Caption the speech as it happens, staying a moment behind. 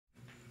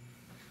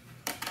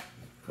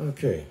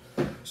Okay,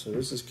 so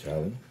this is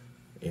Callie,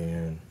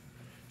 and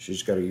she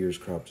just got her ears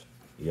cropped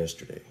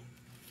yesterday.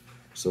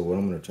 So what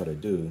I'm going to try to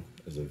do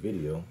is a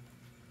video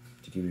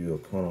to give you a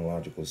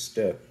chronological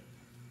step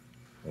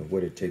of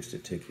what it takes to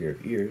take care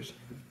of ears,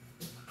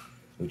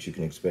 which you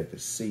can expect to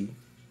see,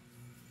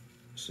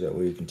 so that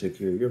way you can take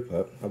care of your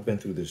pup. I've been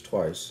through this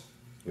twice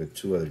with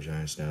 2 other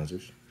giant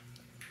schnauzers,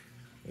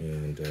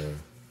 and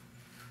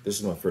this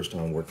is my first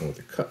time working with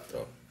a cut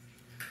though.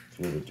 It's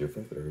a little bit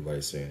different, but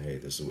everybody's saying, hey,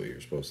 this is what you're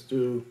supposed to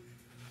do,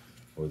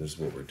 or this is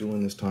what we're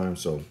doing this time.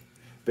 So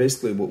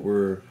basically what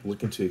we're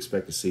looking to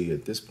expect to see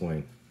at this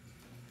point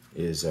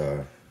is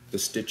the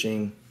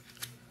stitching.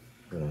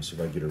 Hold on, see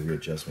if I get a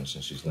readjustment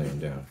since she's laying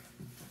down.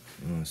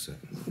 1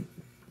 second.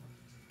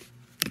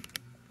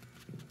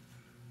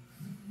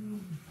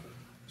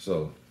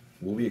 So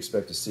what we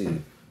expect to see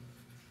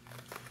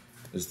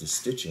is the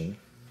stitching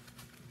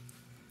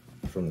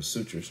from the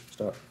sutures,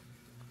 stop,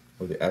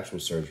 or the actual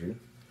surgery.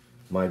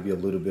 Might be a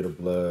little bit of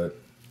blood,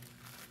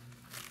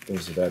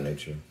 things of that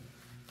nature.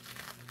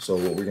 So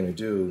what we're gonna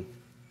do,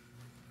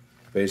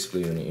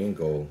 basically in the end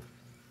goal,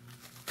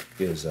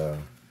 is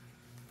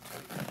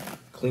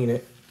clean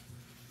it.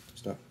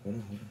 Stop, hold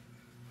on.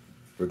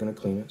 We're gonna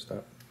clean it,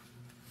 stop.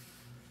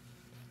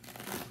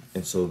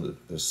 And so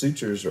the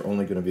sutures are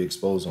only gonna be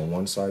exposed on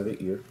one side of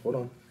the ear. Hold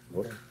on.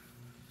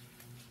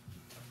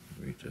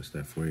 Readjust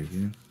that for you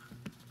again.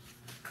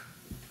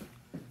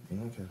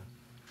 Okay.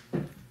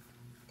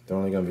 They're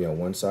only gonna be on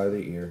one side of the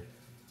ear.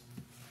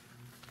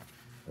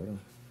 Hold on.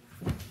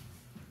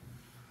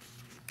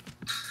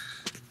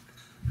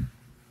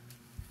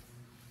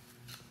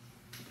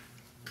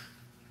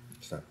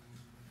 Stop.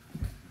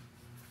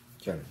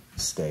 Okay,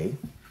 stay.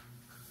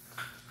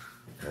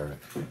 All right.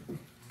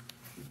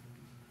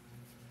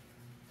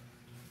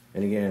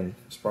 And again,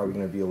 it's probably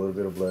gonna be a little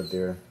bit of blood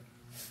there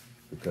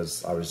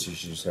because obviously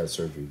she just had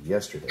surgery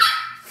yesterday.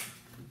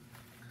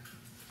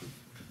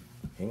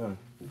 Hang on.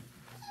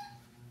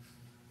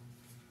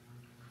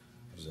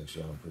 It's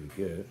actually on pretty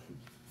good.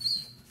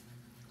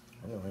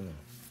 Hang on.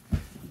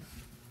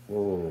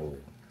 Whoa,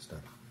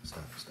 stop.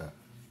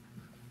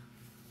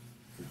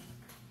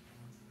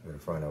 I gotta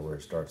find out where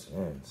it starts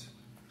and ends.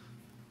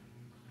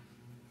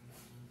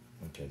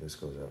 Okay, this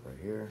goes up right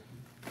here.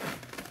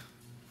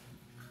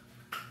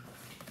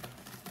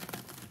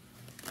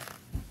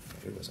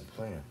 It wasn't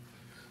planned.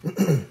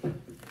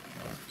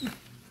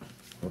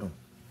 Hold on.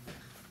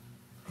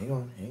 Hang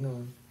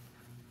on.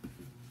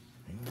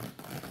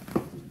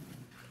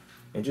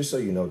 And just so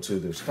you know too,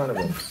 there's kind of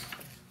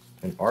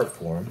an art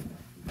form.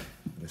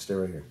 Let's stay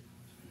right here.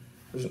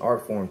 There's an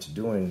art form to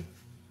doing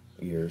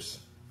ears.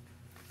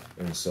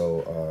 And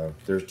so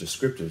there's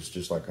descriptives,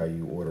 just like how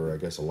you order, I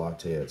guess, a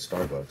latte at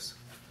Starbucks.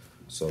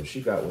 So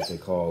she got what they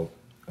call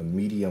a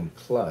medium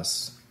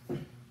plus,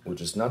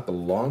 which is not the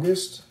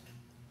longest,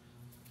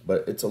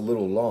 but it's a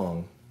little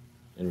long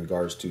in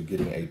regards to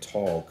getting a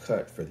tall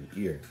cut for the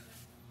ear.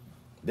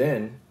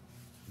 Then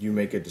you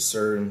make a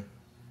discern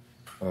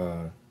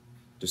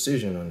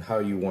decision on how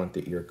you want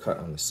the ear cut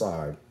on the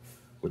side,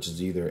 which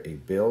is either a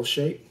bell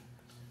shape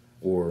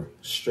or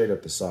straight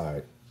up the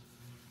side.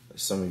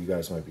 Some of you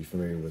guys might be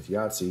familiar with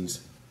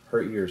Yahtzee's.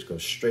 Her ears go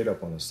straight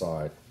up on the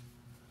side,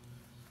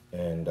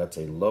 and that's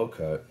a low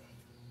cut.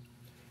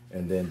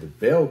 And then the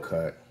bell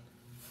cut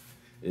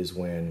is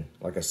when,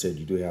 like I said,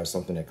 you do have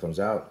something that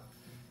comes out,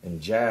 and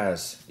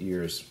Jazz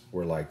ears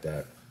were like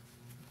that.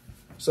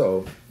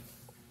 So,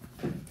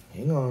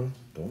 hang on,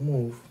 don't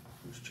move,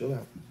 just chill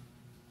out.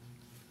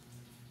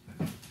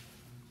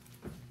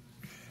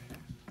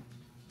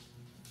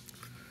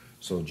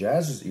 So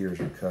Jazz's ears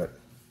are cut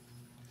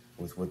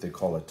with what they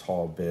call a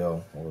tall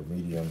bell or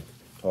medium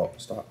tall,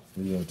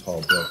 medium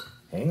tall bell.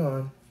 Hang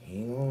on.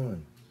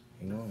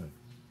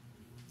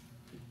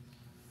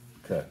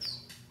 Cut.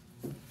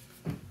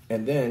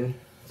 And then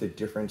the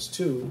difference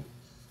too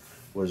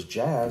was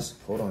Jazz,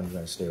 hold on, you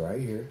gotta stay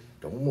right here.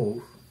 Don't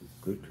move,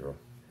 good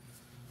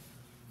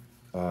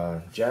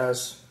girl.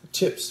 Jazz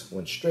tips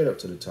went straight up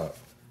to the top,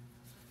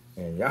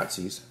 and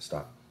Yahtzee's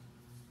stop.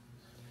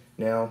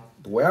 Now,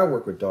 the way I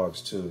work with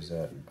dogs too is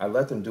that I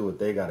let them do what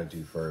they gotta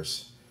do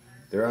first.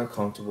 They're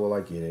uncomfortable,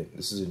 I get it.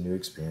 This is a new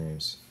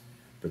experience.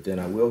 But then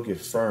I will get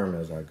firm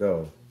as I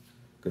go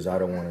because I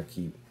don't wanna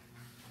keep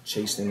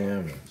chasing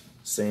them or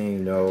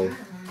saying no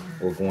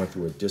or going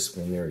through a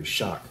disciplinary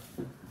shock,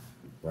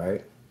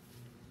 right?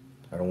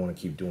 I don't wanna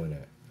keep doing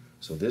that.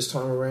 So this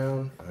time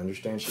around, I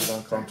understand she's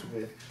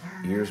uncomfortable.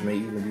 Ears may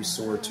even be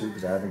sore too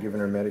because I haven't given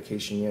her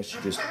medication yet. She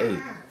just ate.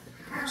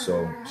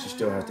 So she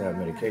still has to have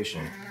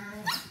medication.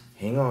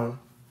 Hang on.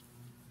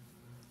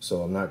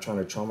 So I'm not trying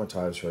to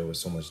traumatize her with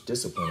so much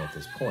discipline at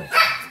this point.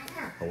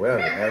 However,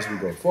 as we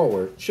go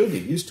forward, she'll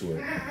get used to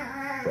it,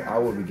 but I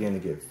will begin to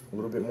get a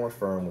little bit more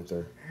firm with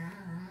her.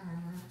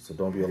 So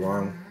don't be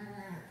alarmed.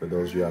 For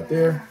those of you out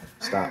there,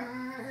 stop.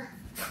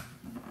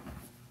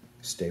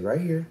 Stay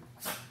right here.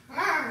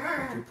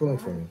 Keep pulling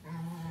for me.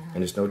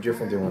 And it's no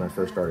different than when I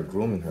first started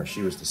grooming her.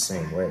 She was the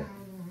same way.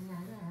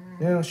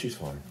 Now she's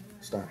fine.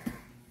 Stop.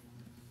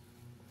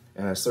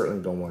 And I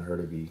certainly don't want her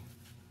to be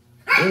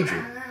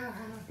injured.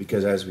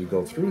 Because as we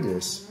go through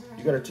this,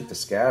 you got to take the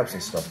scabs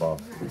and stuff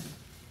off.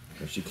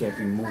 And she can't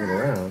be moving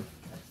around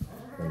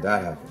when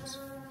that happens.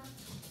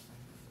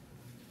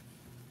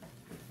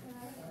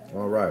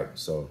 All right,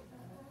 so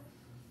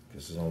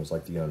this is almost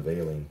like the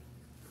unveiling.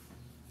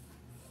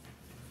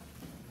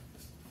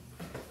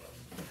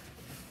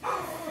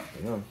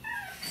 Hang on.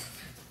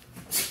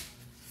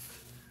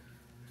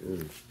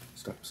 Ooh,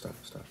 stop.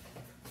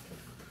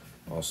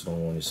 Also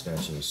don't want to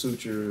snatch any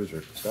sutures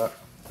or stop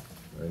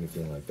or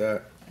anything like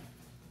that.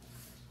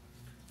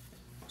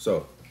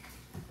 So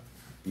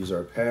these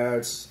are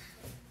pads.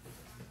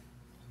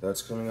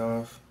 That's coming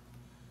off.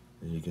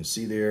 And you can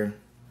see there.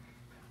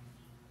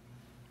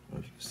 I don't know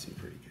if you can see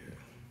pretty good.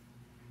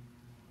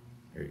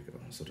 There you go.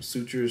 So the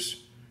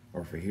sutures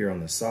are for here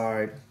on the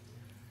side,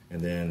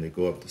 and then they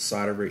go up the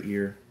side of her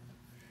ear.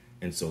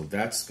 And so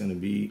that's going to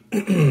be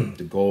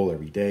the goal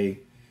every day,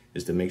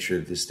 is to make sure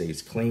that this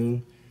stays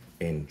clean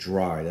and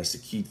dry. That's the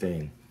key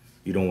thing.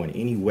 You don't want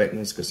any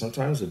wetness, because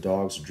sometimes the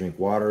dogs will drink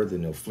water,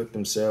 then they'll flick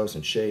themselves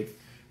and shake,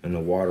 and the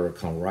water will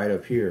come right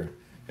up here.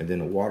 And then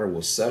the water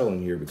will settle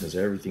in here because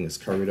everything is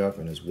covered up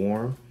and is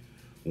warm.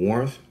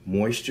 Warmth,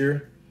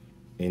 moisture,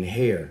 and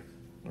hair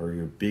are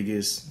your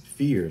biggest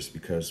fears,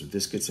 because if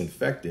this gets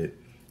infected,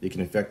 it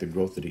can affect the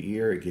growth of the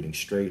ear, getting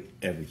straight,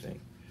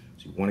 everything.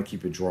 So you want to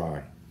keep it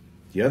dry.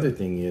 The other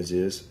thing is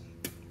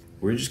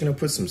we're just going to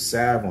put some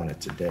salve on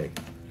it today.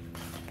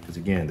 Because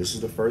again, this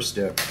is the first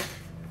step.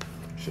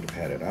 Should have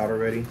had it out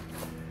already.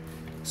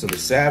 So the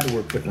salve that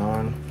we're putting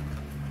on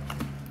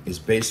is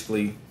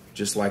basically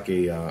just like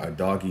a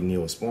doggy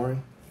Neosporin.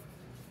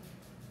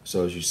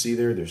 So as you see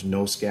there, there's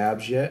no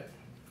scabs yet.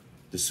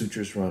 The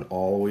sutures run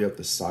all the way up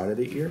the side of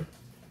the ear.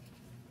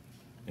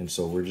 And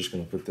so we're just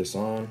going to put this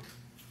on.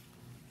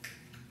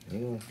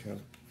 Hang on,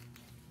 Callie.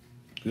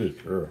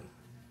 Good girl.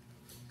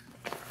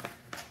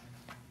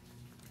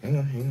 Hang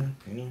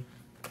on.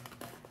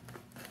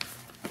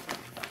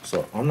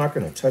 So I'm not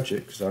going to touch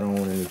it because I don't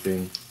want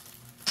anything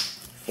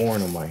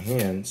foreign on my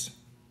hands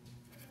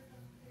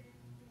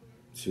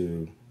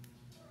to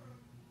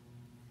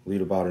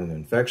lead about an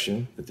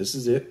infection. But this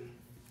is it.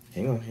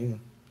 Hang on.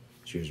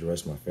 Here's the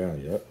rest of my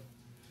family. Yep.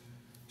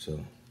 So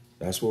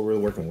that's what we're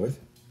working with.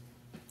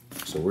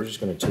 So we're just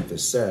going to take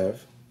this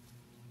salve.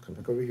 Come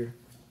back over here.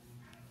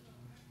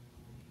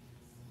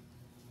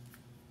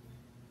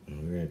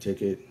 And we're going to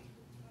take it.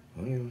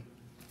 Oh, yeah.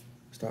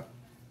 Stop.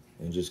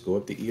 And just go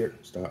up the ear.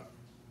 Stop.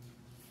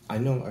 I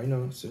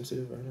know.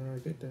 Sensitive. I know. I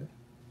get that.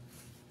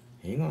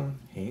 Hang on,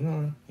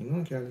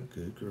 Callie.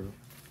 Good girl.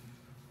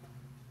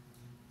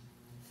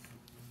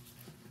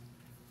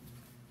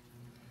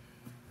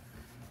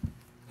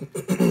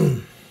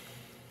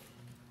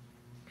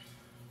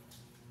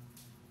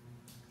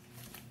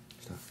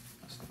 Stop.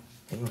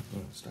 Hang on,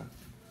 stop.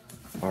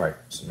 All right,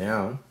 so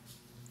now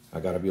I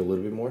gotta be a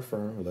little bit more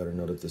firm and let her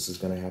know that this is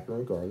gonna happen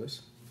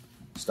regardless.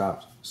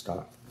 Stop.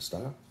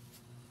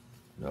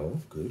 No,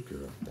 good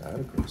girl. That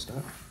a girl.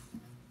 Stop.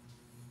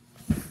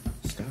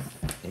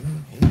 Hang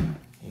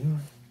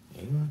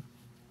on.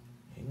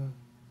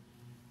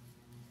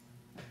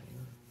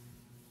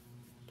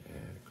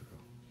 That girl.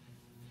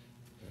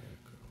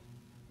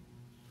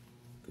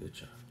 Good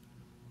job.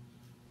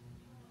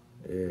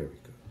 There we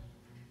go.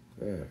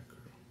 That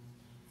girl.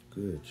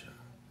 Good job.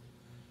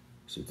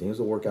 See, things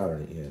will work out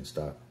in the end.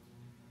 Stop.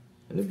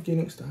 In the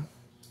beginning, stop.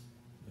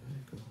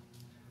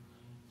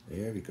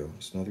 There we go.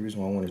 It's another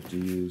reason why I wanted to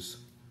use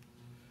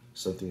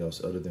something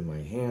else other than my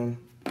hand.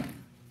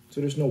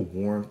 So there's no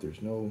warmth,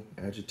 there's no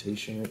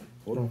agitation.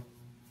 Hold on.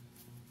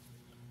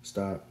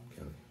 Stop,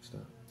 Kelly.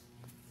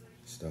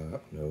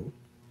 Stop. No.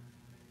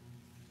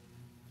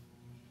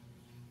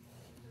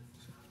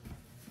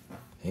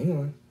 Hang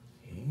on.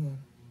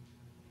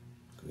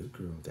 Good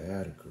girl.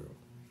 That a girl.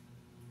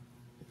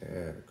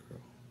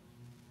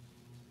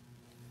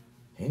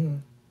 Hang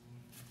on.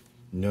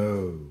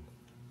 No.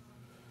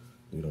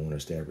 We don't want to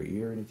stab her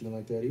ear or anything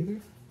like that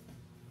either.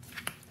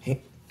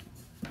 Hey.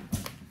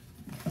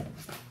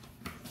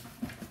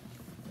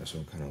 That's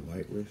what I'm kind of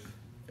light with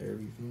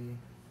everything.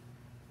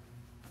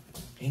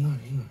 Hang on.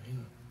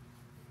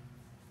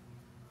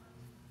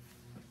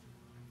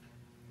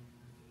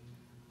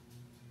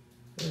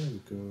 There we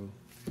go.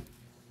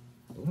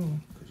 Hold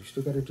on, because you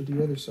still got to do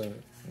the other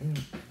side. Hang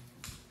on.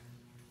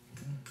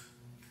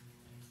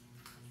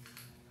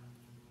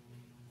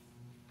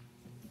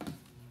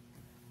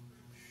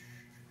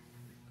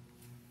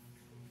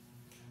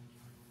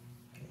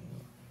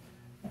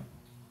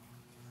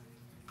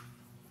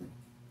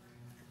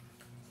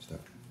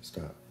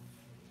 Stop.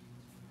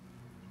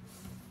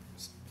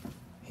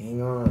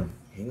 Hang on,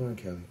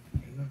 Kelly.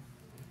 Hang on.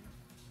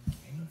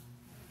 Stop.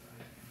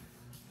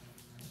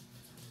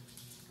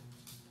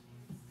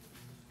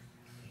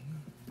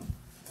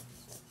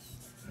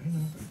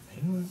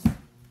 Hang on.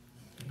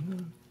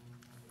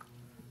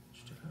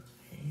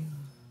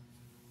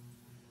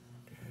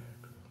 There,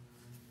 girl.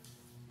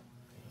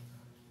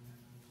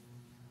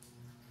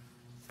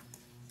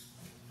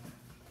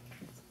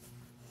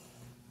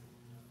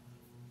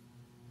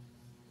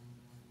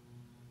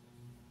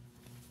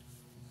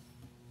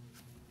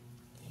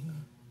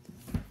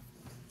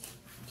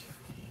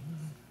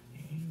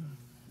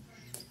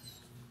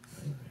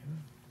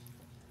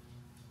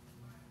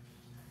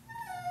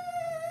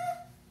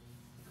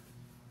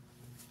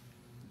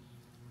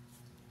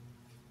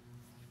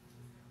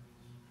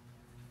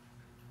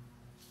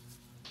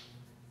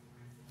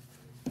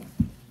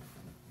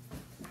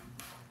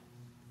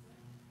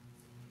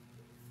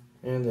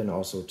 And then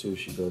also too,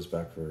 she goes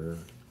back for her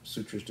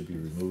sutures to be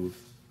removed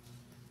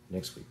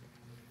next week.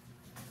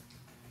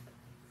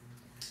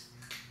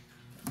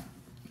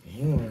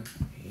 Hang on,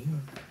 hang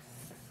on,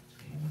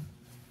 hang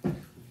on.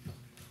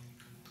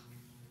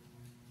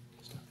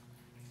 Stop.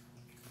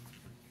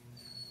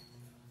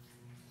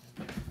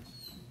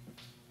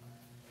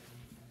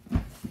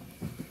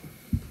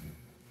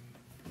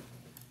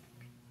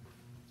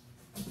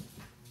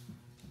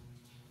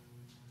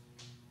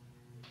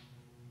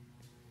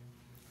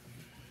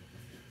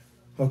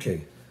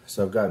 Okay,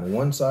 so I've gotten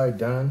one side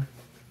done.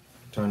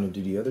 Time to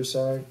do the other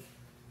side.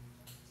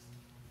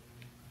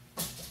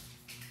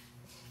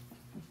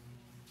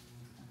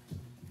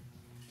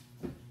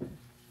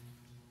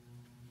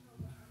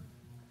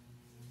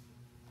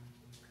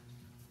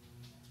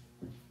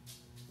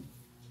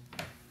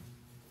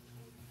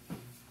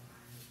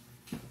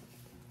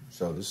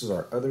 So this is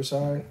our other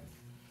side.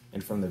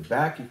 And from the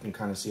back, you can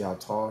kind of see how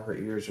tall her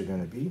ears are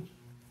gonna be.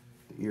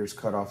 The ears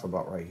cut off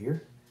about right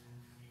here.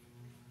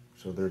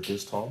 So they're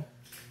this tall.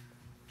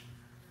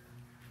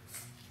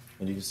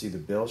 And you can see the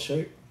bell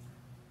shape,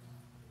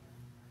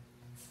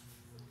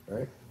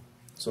 right?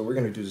 So we're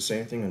gonna do the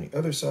same thing on the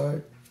other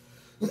side.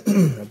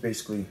 I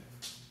basically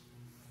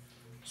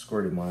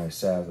squirted my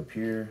salve up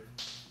here.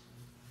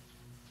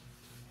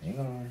 Hang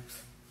on.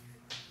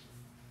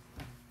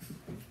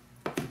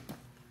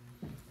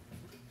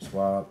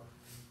 Swap.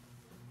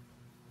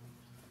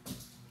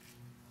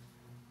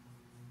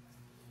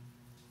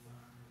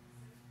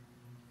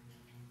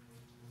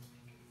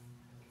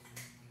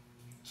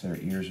 So her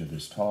ears are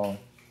this tall.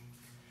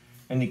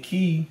 And the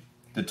key,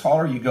 the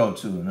taller you go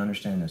too, and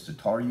understand this, the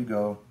taller you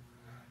go,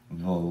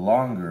 the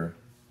longer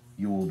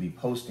you will be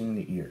posting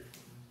the ear.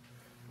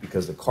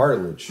 Because the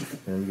cartilage,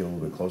 let me get a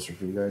little bit closer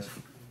for you guys.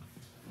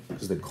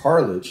 Because the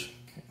cartilage,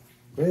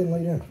 go ahead and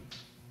lay down.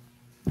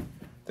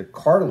 The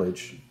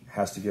cartilage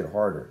has to get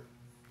harder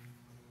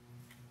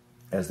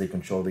as they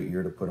control the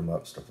ear to put them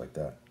up, stuff like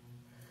that.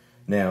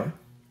 Now,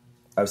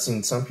 I've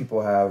seen some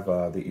people have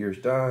the ears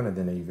done and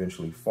then they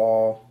eventually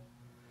fall.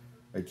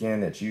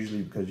 Again, that's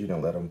usually because you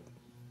don't let them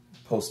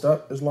post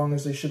up as long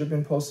as they should have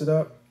been posted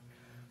up.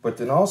 But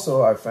then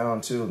also I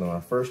found too, when I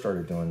first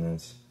started doing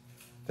this,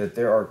 that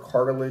there are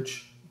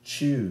cartilage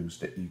chews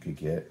that you could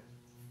get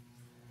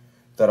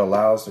that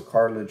allows the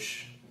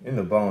cartilage in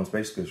the bones,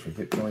 basically it's for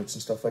hip joints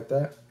and stuff like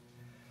that,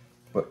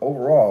 but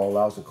overall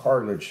allows the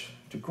cartilage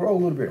to grow a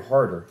little bit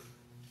harder.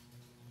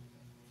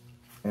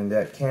 And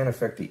that can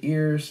affect the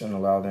ears and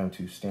allow them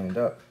to stand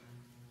up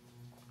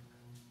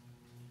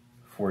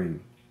for you.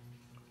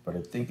 But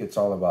I think it's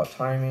all about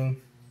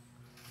timing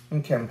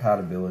and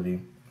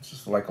compatibility. It's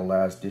just like a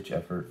last ditch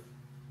effort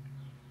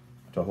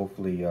to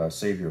hopefully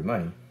save your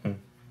money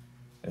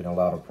and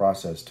allow the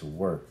process to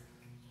work.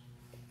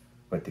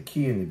 But the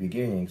key in the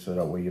beginning, so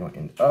that way you don't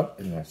end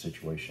up in that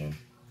situation,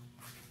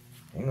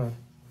 hang on,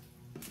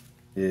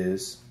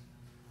 is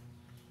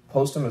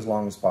post them as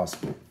long as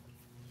possible.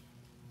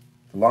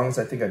 The longest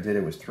I think I did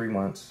it was 3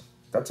 months.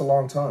 That's a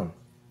long time.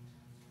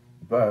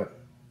 But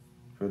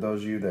for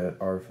those of you that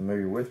are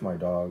familiar with my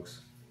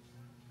dogs,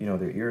 you know,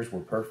 their ears were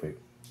perfect.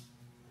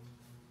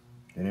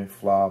 They didn't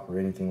flop or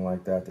anything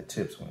like that. The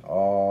tips went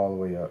all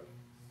the way up.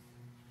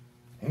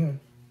 Hang on,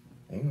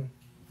 hang on,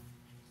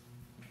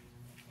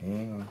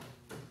 hang on.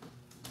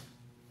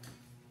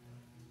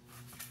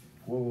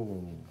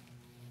 Whoa,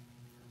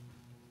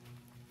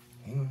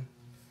 hang on.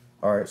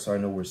 All right, so I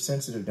know we're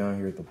sensitive down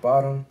here at the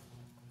bottom,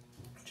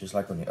 just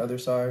like on the other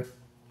side.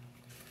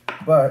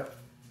 But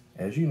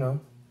as you know,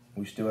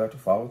 we still have to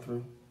follow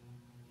through.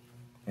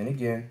 And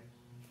again,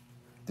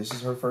 this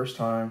is her first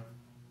time.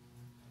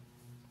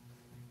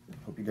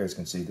 Hope you guys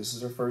can see, this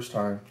is her first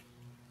time.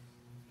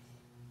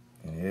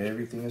 And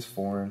everything is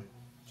foreign.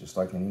 Just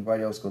like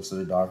anybody else goes to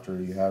the doctor,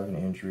 you have an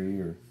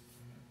injury or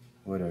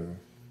whatever.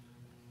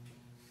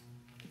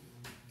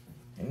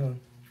 Hang on.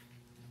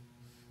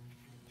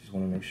 Just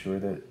want to make sure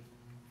that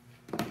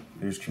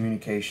there's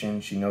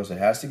communication. She knows it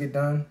has to get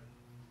done.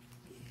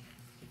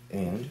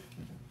 And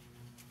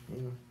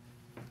you know,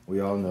 we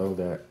all know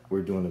that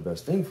we're doing the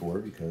best thing for her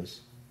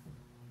because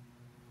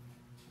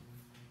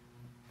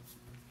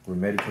we're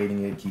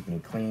medicating it, keeping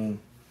it clean.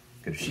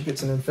 Because if she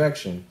gets an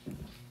infection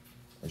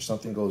or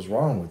something goes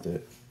wrong with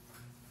it,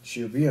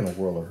 she'll be in a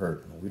world of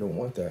hurt. We don't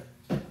want that.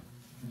 Over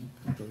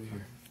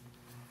here.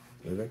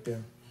 Lay back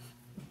down.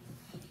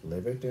 Lay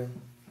back down.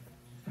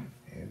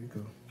 There we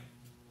go.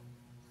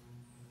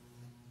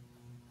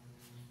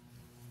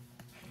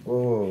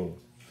 Whoa.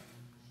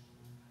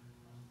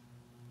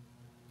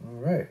 All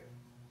right.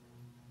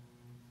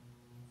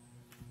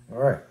 All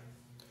right.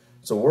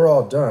 So we're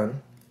all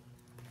done.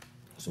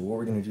 So what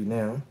we're going to do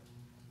now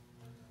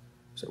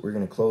is that we're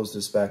going to close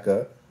this back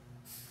up.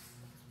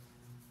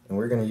 And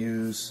we're going to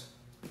use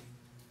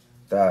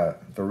the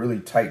really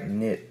tight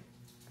knit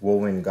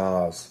woven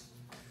gauze.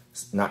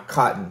 It's not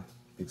cotton.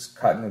 Because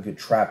cotton will get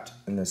trapped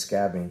in the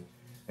scabbing.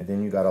 And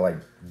then you got to like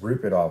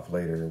rip it off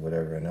later or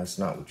whatever. And that's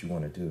not what you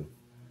want to do.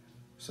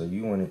 So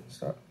you want to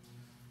stop.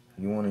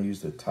 You want to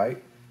use the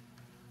tight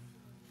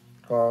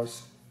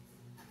gauze.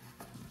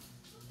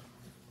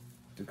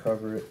 to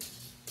cover it.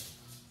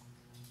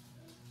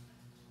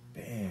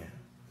 Bam.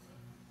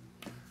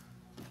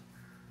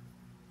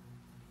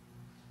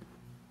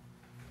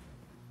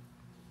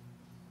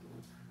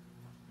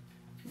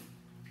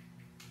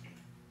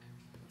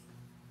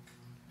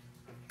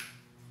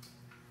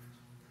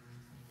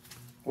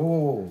 Whoa, whoa,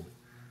 whoa.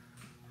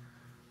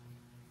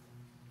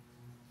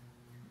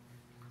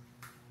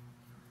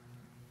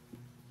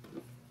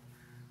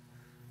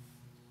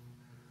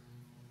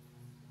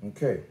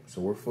 Okay,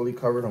 so we're fully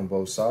covered on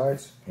both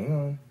sides. Hang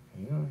on,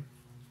 hang on.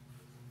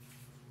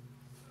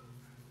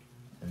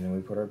 And then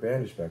we put our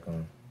bandage back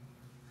on.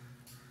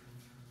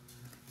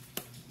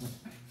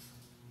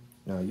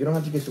 Now, you don't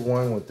have to get the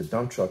one with the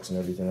dump trucks and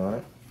everything on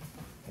it.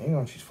 Hang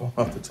on, she's falling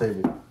off the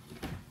table.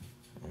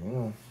 Hang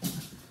on.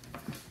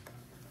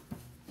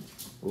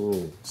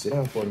 Ooh, sit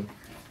down for me.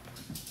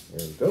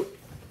 There we go.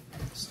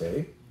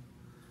 Stay.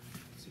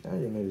 See, now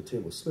you made the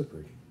table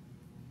slippery.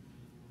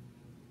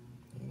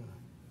 Hang on.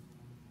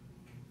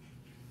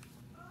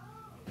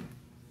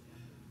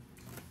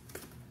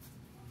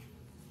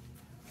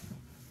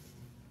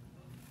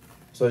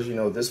 So as you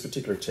know, this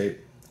particular tape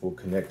will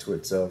connect to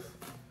itself.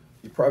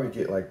 You probably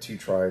get like 2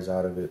 tries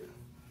out of it,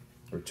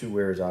 or 2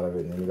 wears out of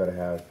it, and then you gotta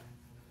have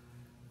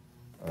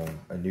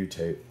a new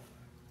tape.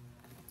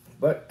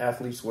 But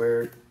athletes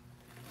wear it,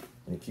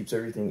 and it keeps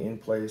everything in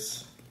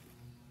place.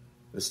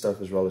 This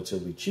stuff is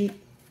relatively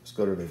cheap. Let's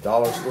go to the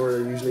dollar store,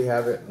 they usually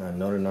have it, and I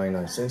know the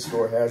 99-cent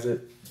store has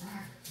it.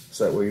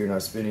 So that way you're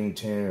not spending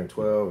 10 or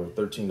 12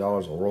 or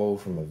 $13 a roll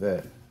from a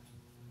vet.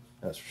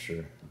 That's for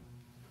sure.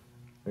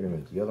 Wait a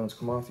minute, the other ones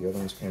come off, the other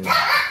ones came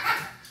off.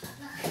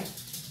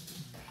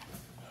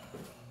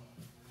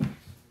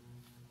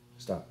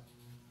 Stop.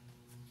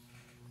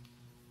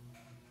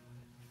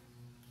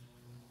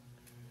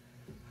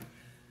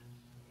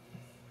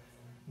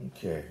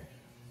 Okay.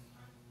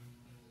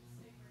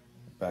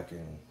 Back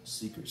in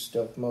secret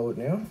stealth mode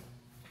now.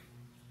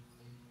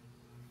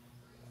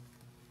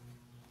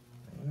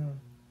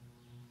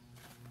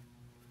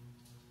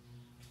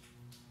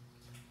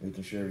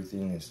 Making sure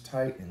everything is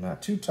tight and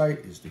not too tight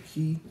is the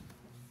key.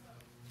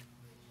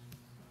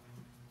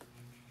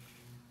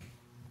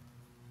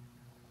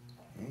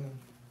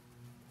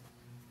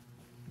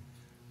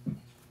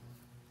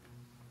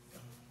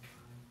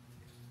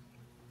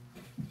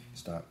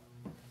 Stop.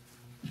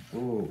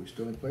 Oh, we're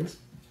still in place?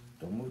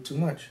 Don't move too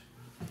much.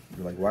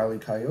 You're like Wile E.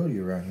 Coyote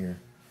around here.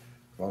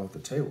 Fall off the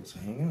table, so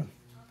hang on.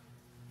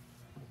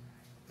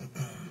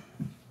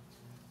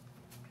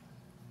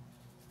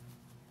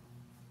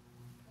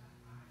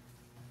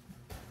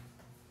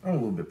 I'm a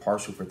little bit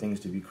partial for things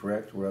to be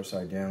correct. We're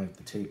upside down with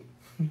the tape.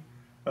 I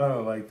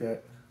don't like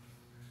that.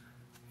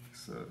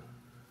 So,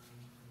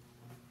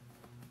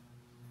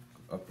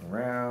 up and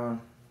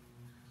around.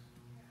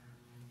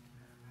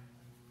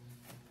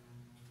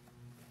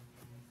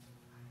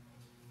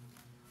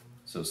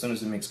 So as soon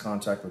as it makes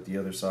contact with the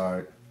other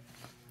side,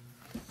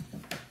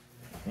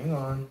 hang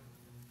on,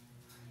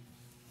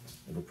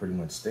 it'll pretty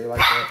much stay like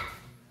that.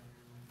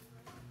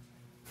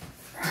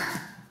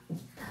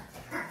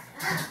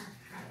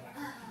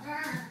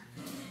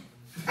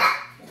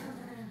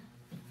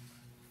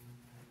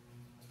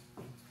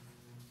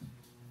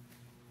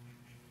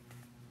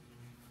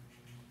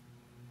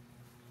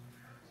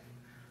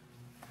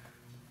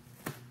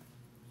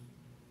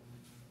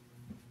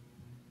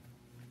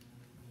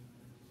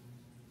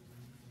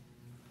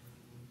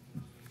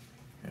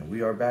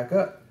 We are back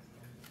up.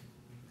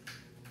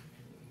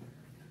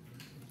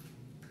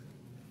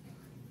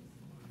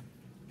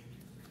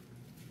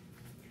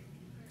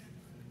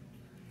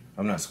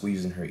 I'm not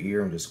squeezing her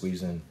ear, I'm just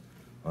squeezing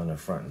on the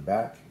front and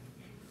back.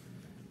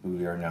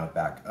 We are now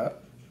back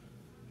up.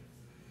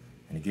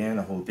 And again,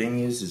 the whole thing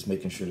is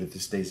making sure that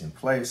this stays in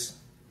place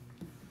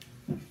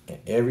and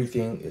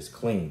everything is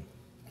clean,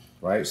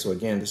 right? So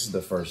again, this is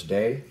the first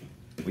day.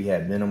 We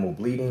had minimal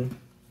bleeding.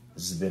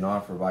 This has been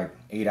on for like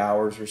 8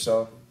 hours or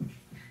so.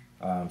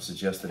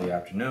 Since yesterday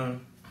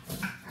afternoon.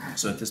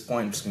 So at this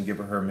point, I'm just gonna give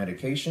her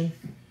medication.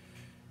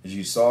 As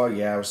you saw,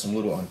 yeah, with some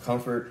little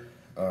uncomfort.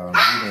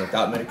 Even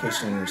without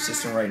medication in her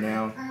system right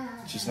now,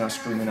 she's not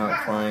screaming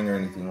out, crying, or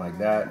anything like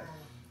that.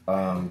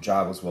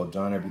 Job was well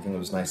done. Everything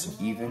was nice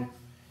and even.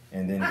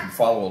 And then if you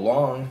follow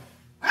along,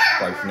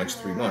 like for the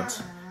next 3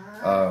 months,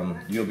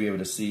 you'll be able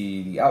to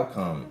see the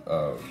outcome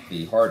of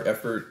the hard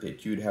effort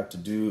that you'd have to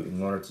do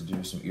in order to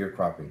do some ear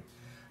cropping.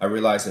 I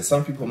realize that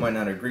some people might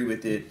not agree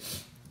with it.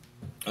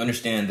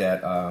 Understand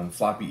that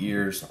floppy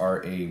ears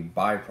are a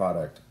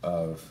byproduct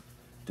of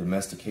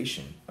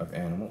domestication of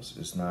animals.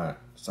 It's not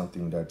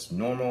something that's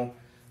normal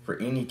for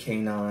any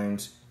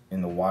canines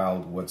in the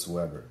wild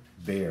whatsoever.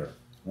 Bear,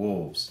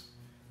 wolves,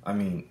 I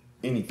mean,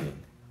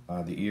 anything.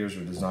 The ears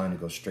are designed to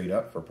go straight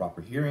up for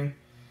proper hearing.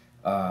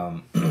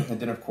 And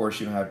then, of course,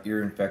 you don't have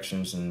ear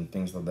infections and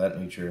things of that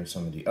nature in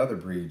some of the other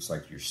breeds,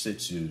 like your Shih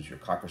Tzus, your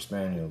Cocker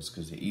Spaniels,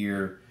 because the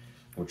ear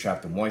will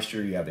trap the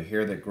moisture. You have the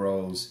hair that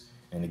grows.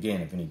 And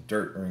again, if any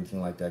dirt or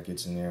anything like that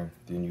gets in there,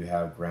 then you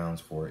have grounds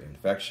for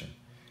infection.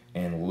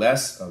 And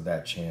less of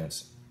that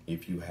chance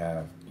if you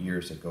have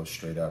ears that go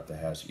straight up, that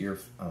has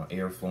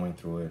air flowing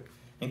through it,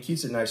 and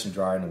keeps it nice and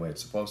dry in the way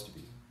it's supposed to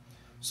be.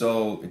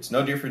 So it's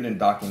no different than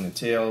docking the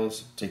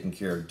tails, taking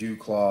care of dew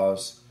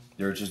claws.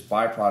 They're just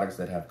byproducts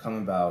that have come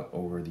about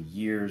over the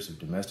years of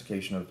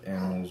domestication of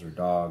animals or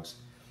dogs,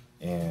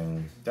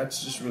 and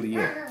that's just really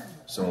it.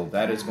 So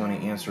that is going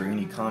to answer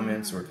any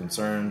comments or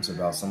concerns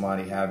about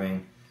somebody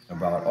having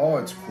about, oh,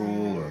 it's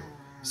cruel or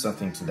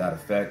something to that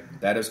effect.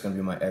 That is going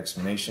to be my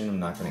explanation. I'm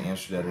not going to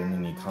answer that in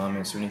any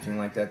comments or anything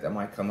like that that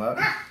might come up.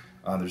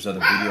 There's other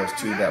videos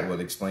too that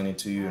will explain it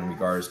to you in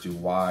regards to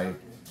why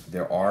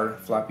there are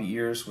floppy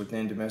ears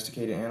within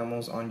domesticated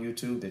animals on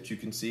YouTube that you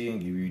can see and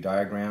give you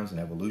diagrams and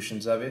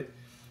evolutions of it.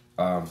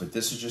 But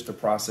this is just a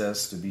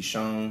process to be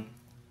shown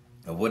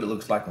of what it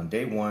looks like on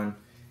day one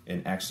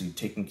and actually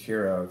taking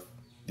care of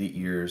the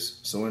ears.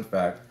 So in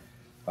fact,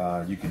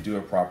 you can do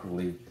it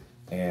properly.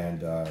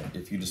 And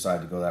if you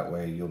decide to go that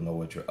way, you'll know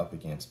what you're up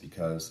against,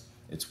 because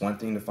it's one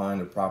thing to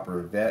find a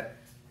proper vet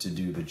to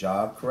do the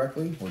job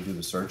correctly or do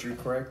the surgery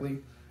correctly,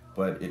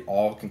 but it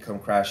all can come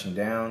crashing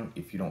down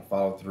if you don't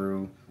follow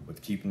through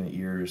with keeping the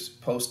ears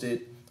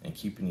posted and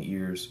keeping the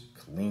ears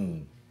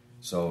clean.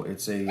 So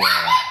it's a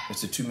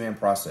two-man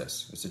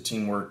process. It's a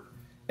teamwork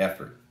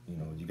effort. You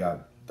know, you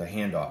got the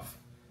handoff.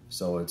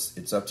 So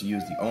it's up to you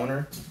as the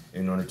owner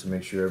in order to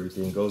make sure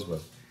everything goes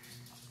well.